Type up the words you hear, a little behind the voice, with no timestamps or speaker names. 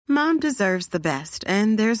Mom deserves the best,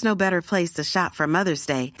 and there's no better place to shop for Mother's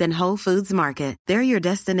Day than Whole Foods Market. They're your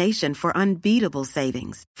destination for unbeatable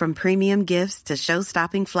savings, from premium gifts to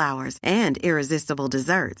show-stopping flowers and irresistible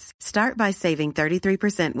desserts. Start by saving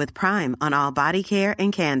 33% with Prime on all body care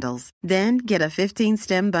and candles. Then get a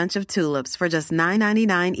 15-stem bunch of tulips for just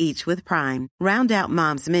 $9.99 each with Prime. Round out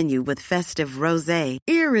Mom's menu with festive rosé,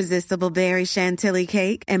 irresistible berry chantilly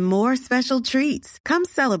cake, and more special treats. Come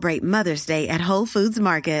celebrate Mother's Day at Whole Foods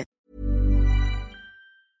Market.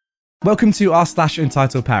 Welcome to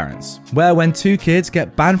r/entitled parents, where when two kids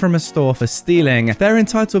get banned from a store for stealing, their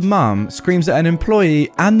entitled mum screams at an employee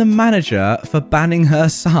and the manager for banning her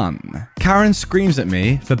son. Karen screams at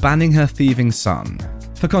me for banning her thieving son.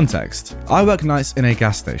 For context, I work nights in a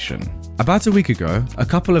gas station. About a week ago, a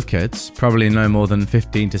couple of kids, probably no more than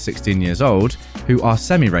 15 to 16 years old, who are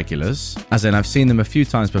semi-regulars, as in I've seen them a few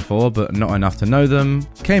times before but not enough to know them,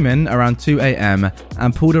 came in around 2 a.m.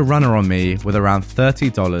 and pulled a runner on me with around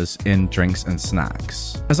 $30 in drinks and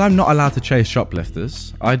snacks. As I'm not allowed to chase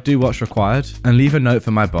shoplifters, I do what's required and leave a note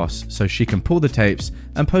for my boss so she can pull the tapes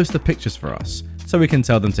and post the pictures for us, so we can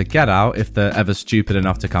tell them to get out if they're ever stupid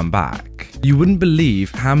enough to come back. You wouldn't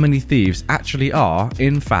believe how many thieves actually are,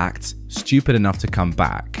 in fact, stupid enough to come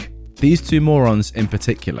back. These two morons in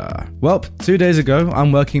particular. Well, 2 days ago,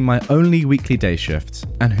 I'm working my only weekly day shift,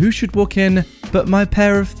 and who should walk in but my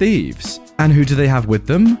pair of thieves? And who do they have with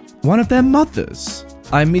them? One of their mothers.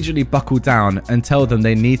 I immediately buckle down and tell them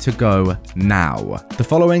they need to go now. The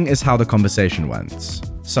following is how the conversation went.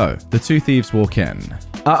 So, the two thieves walk in.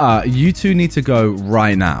 You two need to go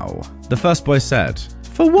right now. The first boy said,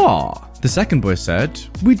 "For what?" The second boy said,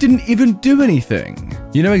 "We didn't even do anything."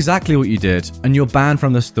 You know exactly what you did, and you're banned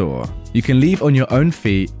from the store. You can leave on your own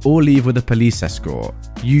feet or leave with a police escort.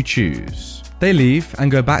 You choose. They leave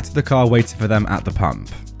and go back to the car waiting for them at the pump.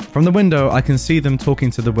 From the window, I can see them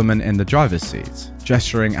talking to the woman in the driver's seat,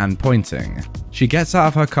 gesturing and pointing. She gets out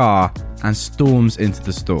of her car and storms into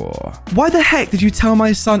the store. "Why the heck did you tell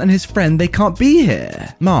my son and his friend they can't be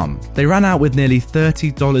here?" "Mom, they ran out with nearly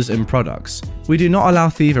 $30 in products. We do not allow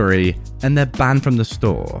thievery and they're banned from the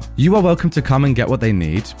store. You are welcome to come and get what they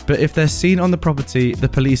need, but if they're seen on the property, the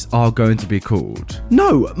police are going to be called."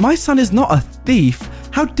 "No, my son is not a thief.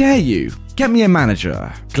 How dare you? Get me a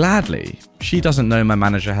manager." Gladly. She doesn't know my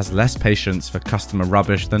manager has less patience for customer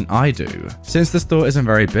rubbish than I do. Since the store isn't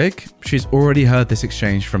very big, she's already heard this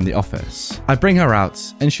exchange from the office. I bring her out,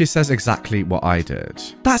 and she says exactly what I did.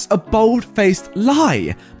 "That's a bold-faced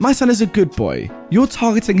lie. My son is a good boy. You're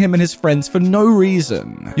targeting him and his friends for no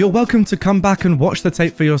reason. You're welcome to come back and watch the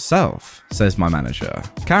tape for yourself," says my manager.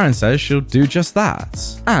 Karen says she'll do just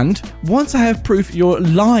that. "And once I have proof you're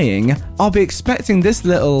lying, I'll be expecting this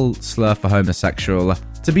little slur for homosexual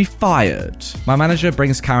to be fired." My manager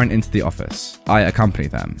brings Karen into the office. I accompany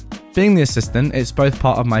them. Being the assistant, it's both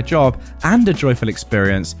part of my job and a joyful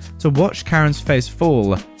experience to watch Karen's face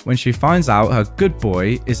fall when she finds out her good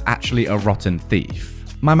boy is actually a rotten thief.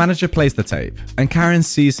 My manager plays the tape, and Karen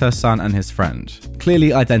sees her son and his friend,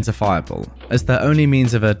 clearly identifiable, as their only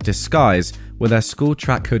means of a disguise were their school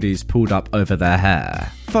track hoodies pulled up over their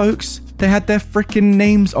hair. Folks, they had their frickin'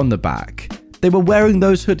 names on the back. They were wearing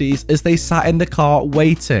those hoodies as they sat in the car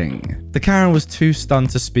waiting. The Karen was too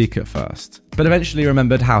stunned to speak at first, but eventually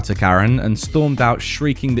remembered how to Karen and stormed out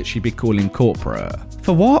shrieking that she'd be calling corporate.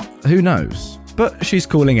 For what? Who knows? But she's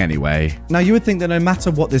calling anyway. Now you would think that no matter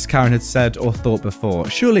what this Karen had said or thought before,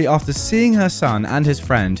 surely after seeing her son and his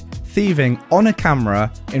friend thieving on a camera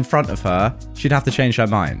in front of her, she'd have to change her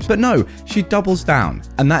mind. But no, she doubles down.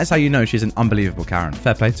 And that is how you know she's an unbelievable Karen.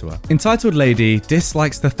 Fair play to her. Entitled lady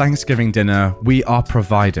dislikes the Thanksgiving dinner we are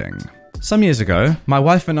providing. Some years ago, my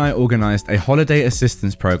wife and I organised a holiday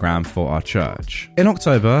assistance programme for our church. In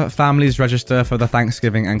October, families register for the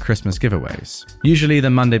Thanksgiving and Christmas giveaways. Usually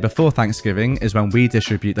the Monday before Thanksgiving is when we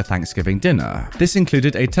distribute the Thanksgiving dinner. This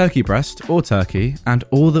included a turkey breast or turkey and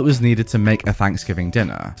all that was needed to make a Thanksgiving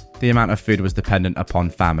dinner. The amount of food was dependent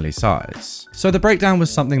upon family size. So the breakdown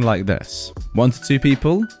was something like this. 1 to 2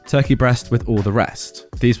 people, turkey breast with all the rest.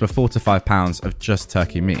 These were 4 to 5 pounds of just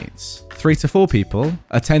turkey meats. 3 to 4 people,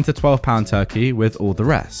 a 10 to 12 pound turkey with all the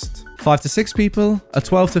rest. 5 to 6 people, a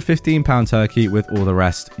 12 to 15 pound turkey with all the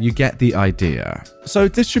rest. You get the idea. So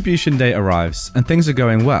distribution day arrives and things are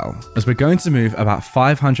going well, as we're going to move about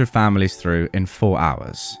 500 families through in 4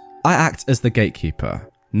 hours. I act as the gatekeeper.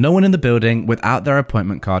 No one in the building without their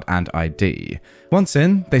appointment card and ID. Once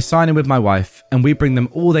in, they sign in with my wife, and we bring them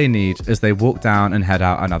all they need as they walk down and head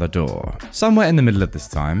out another door. Somewhere in the middle of this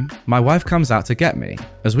time, my wife comes out to get me,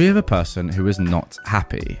 as we have a person who is not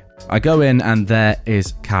happy. I go in and there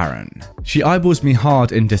is Karen. She eyeballs me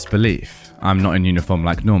hard in disbelief. I'm not in uniform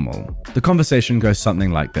like normal. The conversation goes something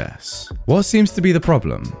like this. What seems to be the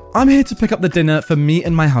problem? I'm here to pick up the dinner for me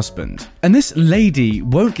and my husband, and this lady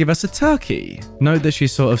won't give us a turkey. Note that she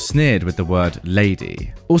sort of sneered with the word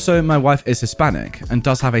lady. Also, my wife is Hispanic and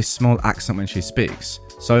does have a small accent when she speaks,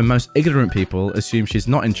 so most ignorant people assume she's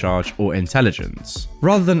not in charge or intelligent.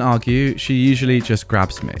 Rather than argue, she usually just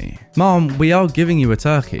grabs me. Mom, we are giving you a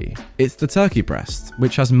turkey. It's the turkey breast,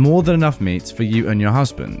 which has more than enough meat for you and your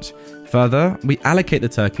husband. Further, we allocate the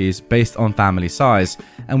turkeys based on family size,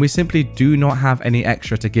 and we simply do not have any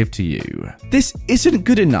extra to give to you. This isn't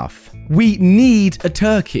good enough. We need a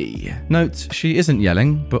turkey. Note, she isn't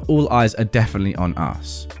yelling, but all eyes are definitely on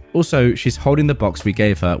us. Also, she's holding the box we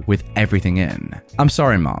gave her with everything in. I'm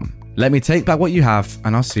sorry, Mom. Let me take back what you have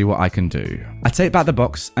and I'll see what I can do. I take back the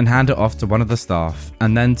box and hand it off to one of the staff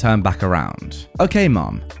and then turn back around. Okay,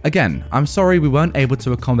 Mom. Again, I'm sorry we weren't able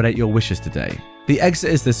to accommodate your wishes today. The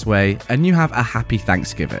exit is this way and you have a happy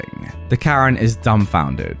Thanksgiving. The Karen is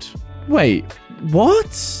dumbfounded. Wait,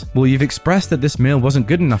 what? Well, you've expressed that this meal wasn't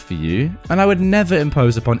good enough for you, and I would never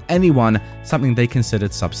impose upon anyone something they considered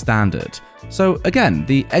substandard. So again,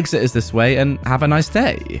 the exit is this way and have a nice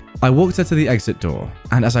day. I walked her to the exit door,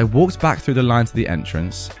 and as I walked back through the line to the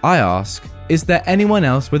entrance, I ask, is there anyone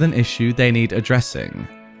else with an issue they need addressing?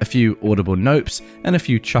 A few audible nopes and a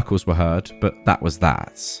few chuckles were heard, but that was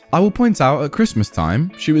that. I will point out at Christmas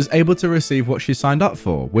time, she was able to receive what she signed up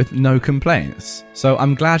for with no complaints. So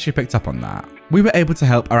I'm glad she picked up on that. We were able to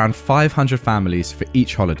help around 500 families for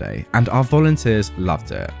each holiday, and our volunteers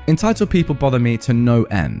loved it. Entitled people bother me to no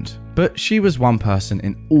end, but she was one person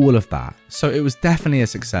in all of that, so it was definitely a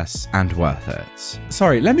success and worth it.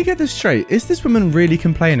 Sorry, let me get this straight. Is this woman really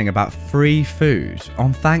complaining about free food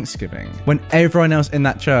on Thanksgiving when everyone else in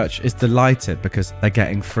that church is delighted because they're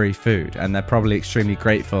getting free food and they're probably extremely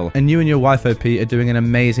grateful, and you and your wife OP are doing an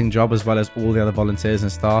amazing job as well as all the other volunteers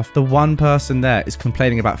and staff? The one person there is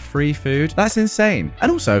complaining about free food? That's insane.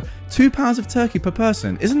 And also, £2 of turkey per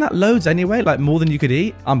person. Isn't that loads anyway? Like more than you could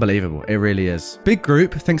eat? Unbelievable. It really is. Big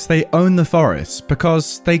Group thinks they own the forest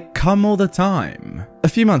because they come all the time. A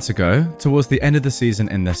few months ago, towards the end of the season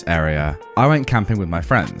in this area, I went camping with my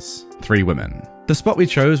friends, 3 women. The spot we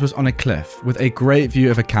chose was on a cliff with a great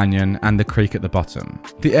view of a canyon and the creek at the bottom.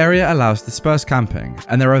 The area allows dispersed camping,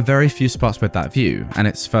 and there are very few spots with that view, and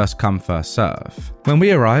it's first come, first serve. When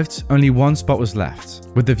we arrived, only one spot was left,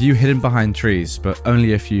 with the view hidden behind trees but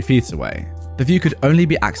only a few feet away. The view could only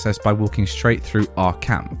be accessed by walking straight through our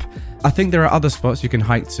camp. I think there are other spots you can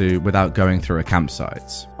hike to without going through a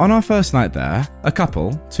campsite. On our first night there, a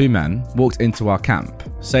couple, 2 men, walked into our camp,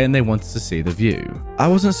 saying they wanted to see the view. I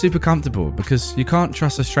wasn't super comfortable because you can't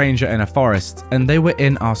trust a stranger in a forest, and they were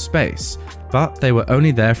in our space, but they were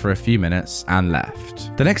only there for a few minutes and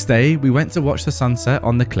left. The next day, we went to watch the sunset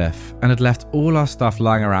on the cliff and had left all our stuff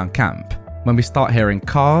lying around camp when we start hearing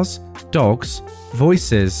cars, dogs,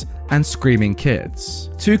 voices, and screaming kids.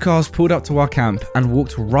 2 cars pulled up to our camp and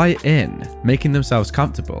walked right in, making themselves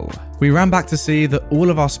comfortable. We ran back to see that all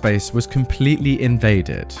of our space was completely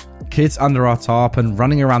invaded. Kids under our tarp and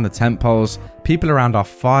running around the tent poles, people around our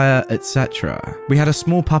fire, etc. We had a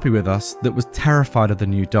small puppy with us that was terrified of the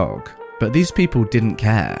new dog, but these people didn't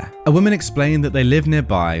care. A woman explained that they live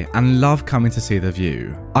nearby and love coming to see the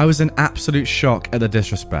view. I was in absolute shock at the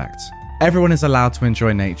disrespect. Everyone is allowed to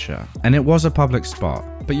enjoy nature, and it was a public spot,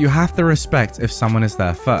 but you have to respect if someone is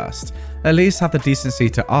there first. At least have the decency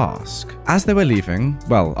to ask. As they were leaving,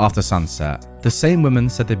 well, after sunset, the same woman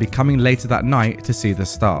said they'd be coming later that night to see the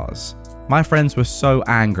stars. My friends were so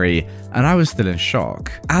angry, and I was still in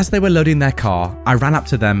shock. As they were loading their car, I ran up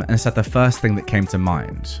to them and said the first thing that came to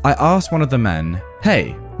mind. I asked one of the men,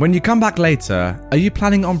 "Hey, when you come back later, are you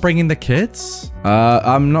planning on bringing the kids?"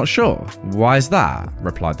 I'm not sure. Why is that?"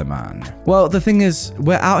 replied the man. "Well, the thing is,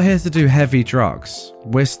 we're out here to do heavy drugs.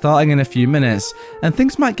 We're starting in a few minutes, and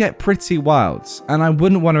things might get pretty wild, and I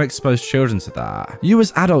wouldn't want to expose children to that. You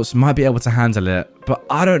as adults might be able to handle it, but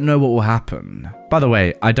I don't know what will happen. By the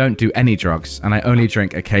way, I don't do any drugs, and I only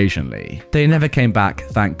drink occasionally." They never came back,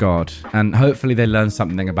 thank God, and hopefully they learned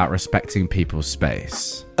something about respecting people's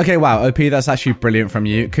space. Okay, wow, OP, that's actually brilliant from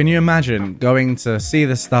you. Can you imagine going to see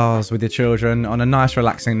the stars with your children on a nice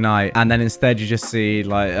relaxing night, and then instead you just see,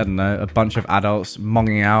 like, I don't know, a bunch of adults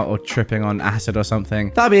monging out or tripping on acid or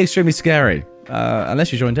something? That'd be extremely scary.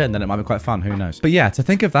 Unless you joined in, then it might be quite fun, who knows. But yeah, to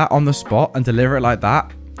think of that on the spot and deliver it like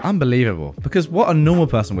that, unbelievable. Because what a normal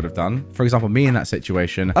person would have done, for example me in that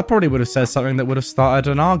situation, I probably would have said something that would have started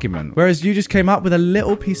an argument, whereas you just came up with a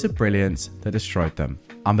little piece of brilliance that destroyed them.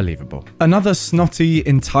 Unbelievable. Another snotty,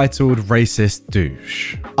 entitled, racist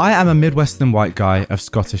douche. I am a Midwestern white guy of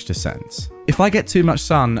Scottish descent. If I get too much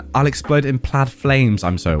sun, I'll explode in plaid flames,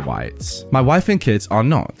 I'm so white. My wife and kids are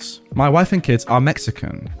not. My wife and kids are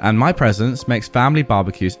Mexican, and my presence makes family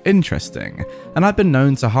barbecues interesting, and I've been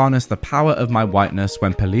known to harness the power of my whiteness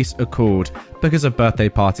when police are called because a birthday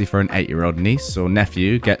party for an 8-year-old niece or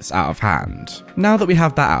nephew gets out of hand. Now that we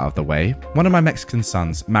have that out of the way, one of my Mexican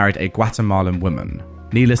sons married a Guatemalan woman.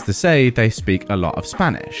 Needless to say, they speak a lot of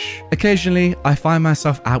Spanish. Occasionally, I find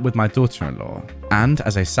myself out with my daughter-in-law, and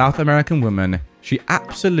as a South American woman, she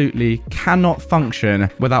absolutely cannot function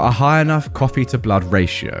without a high enough coffee-to-blood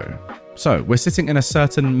ratio. So, we're sitting in a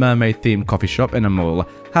certain mermaid-themed coffee shop in a mall,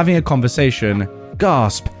 having a conversation,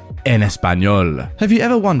 gasp, en español. Have you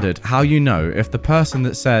ever wondered how you know if the person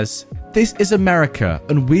that says, "This is America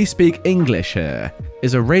and we speak English here,"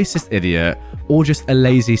 is a racist idiot or just a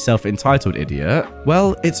lazy self-entitled idiot?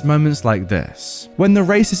 Well, it's moments like this. When the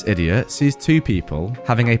racist idiot sees two people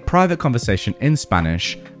having a private conversation in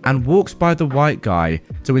Spanish and walks by the white guy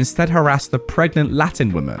to instead harass the pregnant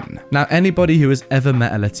Latin woman. Now, anybody who has ever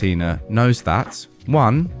met a Latina knows that,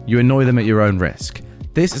 1, you annoy them at your own risk.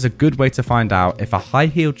 This is a good way to find out if a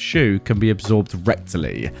high-heeled shoe can be absorbed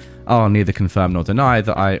rectally. I'll neither confirm nor deny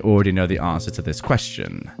that I already know the answer to this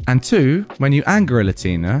question. And 2, when you anger a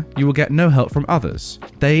Latina, you will get no help from others.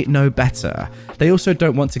 They know better. They also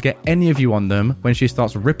don't want to get any of you on them when she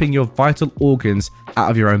starts ripping your vital organs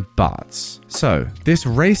out of your own butts. So, this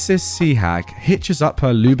racist sea hag hitches up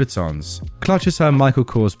her Louboutins, clutches her Michael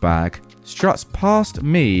Kors bag, struts past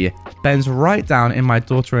me, bends right down in my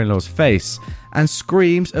daughter-in-law's face, and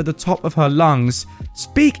screams at the top of her lungs,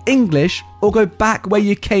 "Speak English or go back where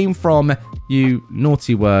you came from, you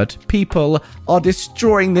naughty word. People are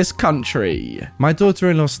destroying this country." My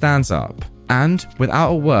daughter-in-law stands up and,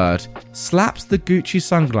 without a word, slaps the Gucci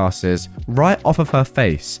sunglasses right off of her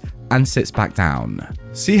face and sits back down.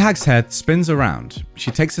 Sea Hag's head spins around.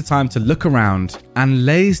 She takes the time to look around and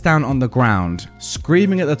lays down on the ground,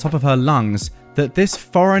 screaming at the top of her lungs that this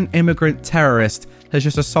foreign immigrant terrorist has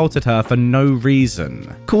just assaulted her for no reason.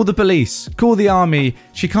 Call the police, call the army.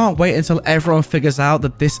 She can't wait until everyone figures out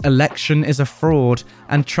that this election is a fraud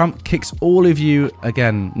and Trump kicks all of you,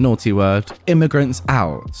 again, naughty word, immigrants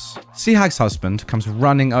out. Sea Hag's husband comes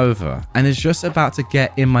running over and is just about to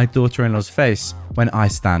get in my daughter-in-law's face when I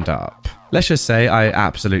stand up. Let's just say I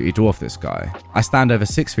absolutely dwarf this guy. I stand over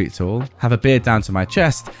 6 feet tall, have a beard down to my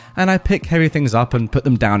chest, and I pick heavy things up and put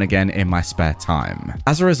them down again in my spare time.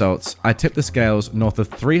 As a result, I tip the scales north of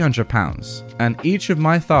 300 pounds, and each of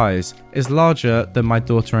my thighs is larger than my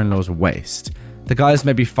daughter-in-law's waist. The guy is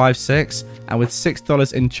maybe 5'6", and with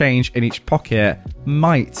 $6 in change in each pocket,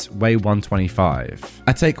 might weigh 125.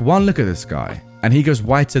 I take one look at this guy, and he goes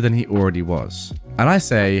whiter than he already was. And I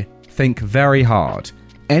say, think very hard.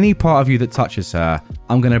 Any part of you that touches her,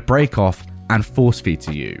 I'm going to break off and force feed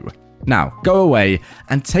to you. Now, go away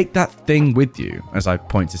and take that thing with you, as I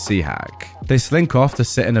point to Sea Hag. They slink off to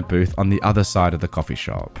sit in a booth on the other side of the coffee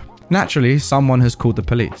shop. Naturally, someone has called the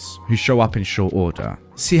police, who show up in short order.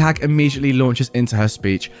 Sea Hag immediately launches into her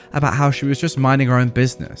speech about how she was just minding her own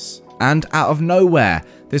business. And out of nowhere,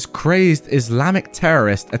 this crazed Islamic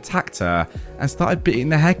terrorist attacked her and started beating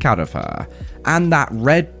the heck out of her. And that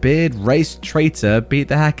red-beard race traitor beat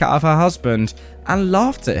the heck out of her husband and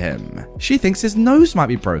laughed at him. She thinks his nose might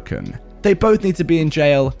be broken. They both need to be in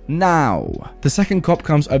jail now. The second cop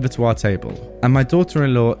comes over to our table, and my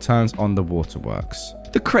daughter-in-law turns on the waterworks.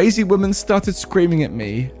 The crazy woman started screaming at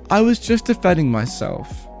me. I was just defending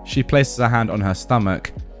myself. She places her hand on her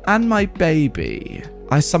stomach. And my baby.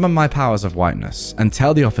 I summon my powers of whiteness and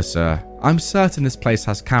tell the officer, I'm certain this place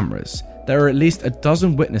has cameras. There are at least a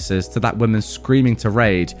dozen witnesses to that woman screaming to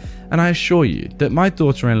raid, and I assure you that my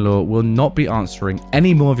daughter-in-law will not be answering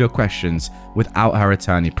any more of your questions without her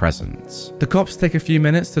attorney present. The cops take a few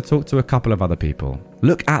minutes to talk to a couple of other people,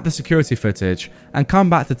 look at the security footage, and come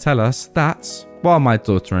back to tell us that, while my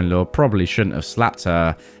daughter-in-law probably shouldn't have slapped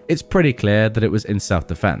her, it's pretty clear that it was in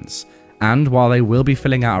self-defense. And while they will be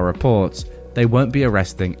filling out a report, they won't be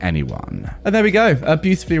arresting anyone. And there we go. A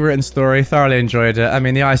beautifully written story. Thoroughly enjoyed it. I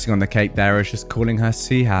mean, the icing on the cake there is just calling her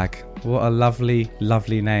Sea Hag. What a lovely,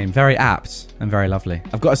 lovely name. Very apt and very lovely.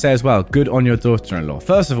 I've got to say as well, good on your daughter-in-law.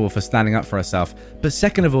 First of all, for standing up for herself, but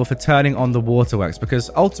second of all, for turning on the waterworks, because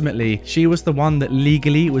ultimately, she was the one that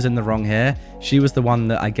legally was in the wrong here. She was the one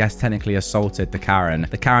that I guess technically assaulted the Karen.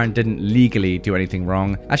 The Karen didn't legally do anything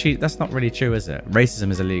wrong. Actually, that's not really true, is it? Racism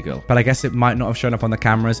is illegal. But I guess it might not have shown up on the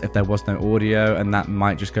cameras if there was no audio, and that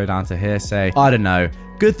might just go down to hearsay. I don't know.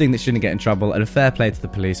 Good thing that she didn't get in trouble, and a fair play to the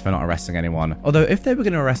police for not arresting anyone. Although if they were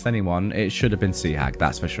going to arrest anyone, it should have been Seahag,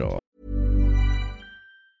 that's for sure.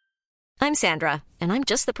 I'm Sandra, and I'm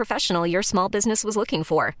just the professional your small business was looking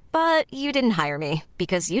for. But you didn't hire me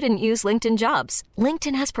because you didn't use LinkedIn Jobs.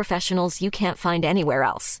 LinkedIn has professionals you can't find anywhere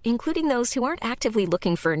else, including those who aren't actively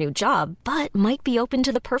looking for a new job, but might be open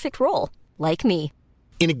to the perfect role, like me.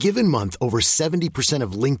 In a given month, over 70%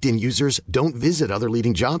 of LinkedIn users don't visit other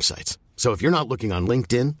leading job sites. So if you're not looking on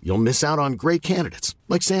LinkedIn, you'll miss out on great candidates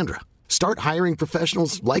like Sandra. Start hiring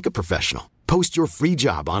professionals like a professional. Post your free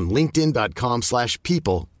job on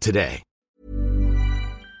linkedin.com/people today.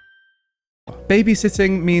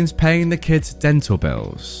 Babysitting means paying the kids' dental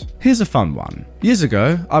bills. Here's a fun one. Years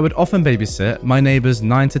ago, I would often babysit my neighbour's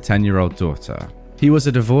 9 to 10-year-old daughter. He was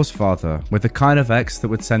a divorced father with the kind of ex that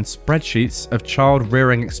would send spreadsheets of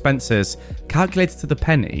child-rearing expenses calculated to the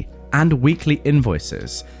penny and weekly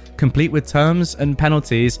invoices, complete with terms and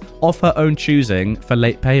penalties of her own choosing for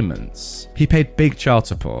late payments. He paid big child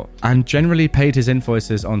support and generally paid his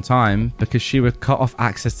invoices on time because she would cut off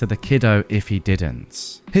access to the kiddo if he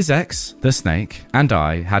didn't. His ex, the snake, and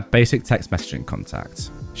I had basic text messaging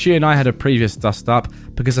contact. She and I had a previous dust-up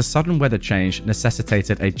because a sudden weather change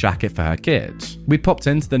necessitated a jacket for her kid. We popped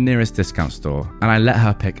into the nearest discount store and I let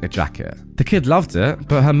her pick a jacket. The kid loved it,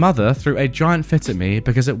 but her mother threw a giant fit at me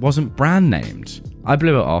because it wasn't brand named. I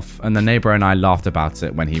blew it off and the neighbour and I laughed about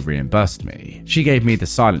it when he reimbursed me. She gave me the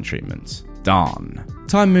silent treatment. Darn.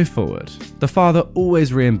 Time moved forward. The father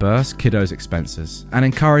always reimbursed kiddos' expenses and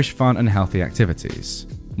encouraged fun and healthy activities.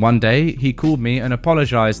 One day, he called me and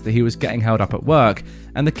apologised that he was getting held up at work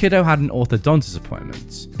and the kiddo had an orthodontist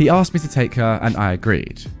appointment. He asked me to take her and I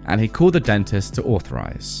agreed, and he called the dentist to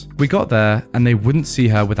authorise. We got there and they wouldn't see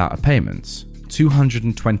her without a payment,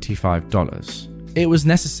 $225. It was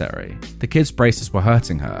necessary. The kid's braces were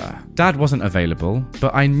hurting her. Dad wasn't available,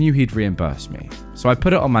 but I knew he'd reimburse me, so I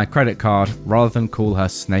put it on my credit card rather than call her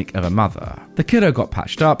snake of a mother. The kiddo got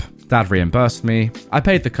patched up, Dad reimbursed me, I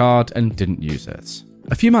paid the card and didn't use it.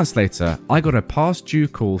 A few months later, I got a past due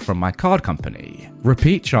call from my card company.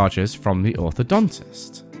 Repeat charges from the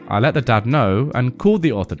orthodontist. I let the dad know and called the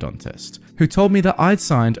orthodontist, who told me that I'd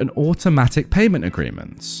signed an automatic payment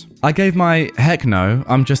agreement. I gave my heck no,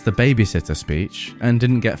 I'm just the babysitter speech and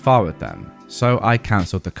didn't get far with them, so I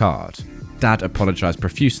cancelled the card. Dad apologised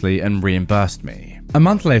profusely and reimbursed me. A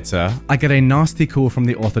month later, I get a nasty call from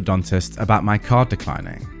the orthodontist about my card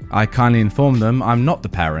declining. I kindly inform them I'm not the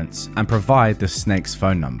parent and provide the snake's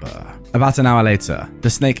phone number. About an hour later, the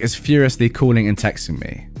snake is furiously calling and texting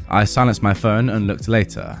me. I silenced my phone and looked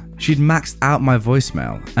later. She'd maxed out my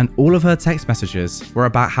voicemail and all of her text messages were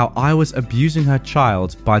about how I was abusing her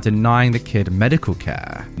child by denying the kid medical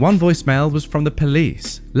care. One voicemail was from the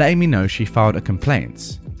police, letting me know she filed a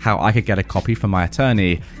complaint, how I could get a copy from my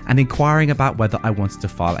attorney, and inquiring about whether I wanted to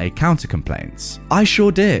file a counter-complaint. I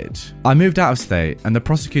sure did. I moved out of state and the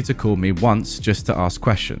prosecutor called me once just to ask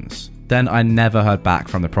questions. Then I never heard back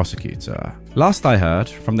from the prosecutor. Last I heard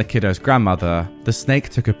from the kiddo's grandmother, the snake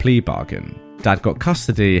took a plea bargain. Dad got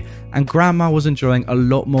custody, and Grandma was enjoying a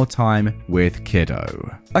lot more time with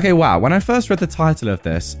kiddo. Okay, wow, when I first read the title of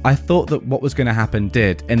this, I thought that what was going to happen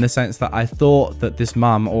did, in the sense that I thought that this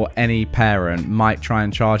mum or any parent might try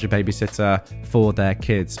and charge a babysitter for their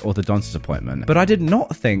kid's orthodontist appointment. But I did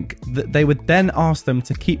not think that they would then ask them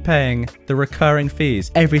to keep paying the recurring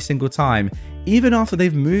fees every single time, even after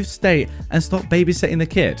they've moved state and stopped babysitting the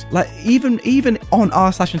kid. Like, even on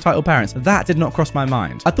r/entitled parents, that did not cross my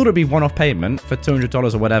mind. I thought it'd be one-off payment for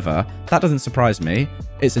 $200 or whatever. That doesn't surprise me.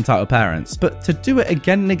 It's entitled parents. But to do it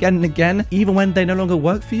again and again and again, even when they no longer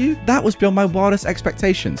work for you, that was beyond my wildest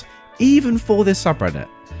expectations, even for this subreddit.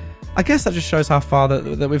 I guess that just shows how far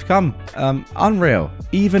that we've come. Unreal.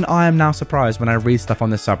 Even I am now surprised when I read stuff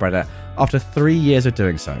on this subreddit after 3 years of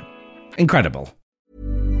doing so. Incredible.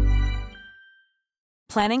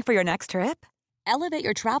 Planning for your next trip? Elevate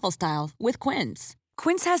your travel style with Quince.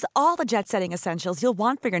 Quince has all the jet-setting essentials you'll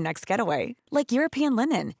want for your next getaway, like European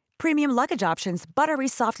linen, premium luggage options, buttery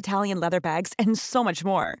soft Italian leather bags, and so much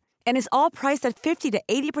more. And is all priced at 50 to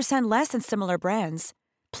 80% less than similar brands.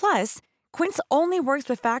 Plus, Quince only works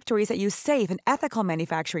with factories that use safe and ethical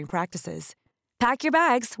manufacturing practices. Pack your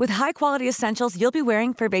bags with high-quality essentials you'll be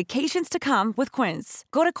wearing for vacations to come with Quince.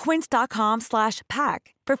 Go to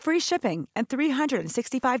quince.com/pack for free shipping and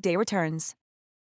 365-day returns.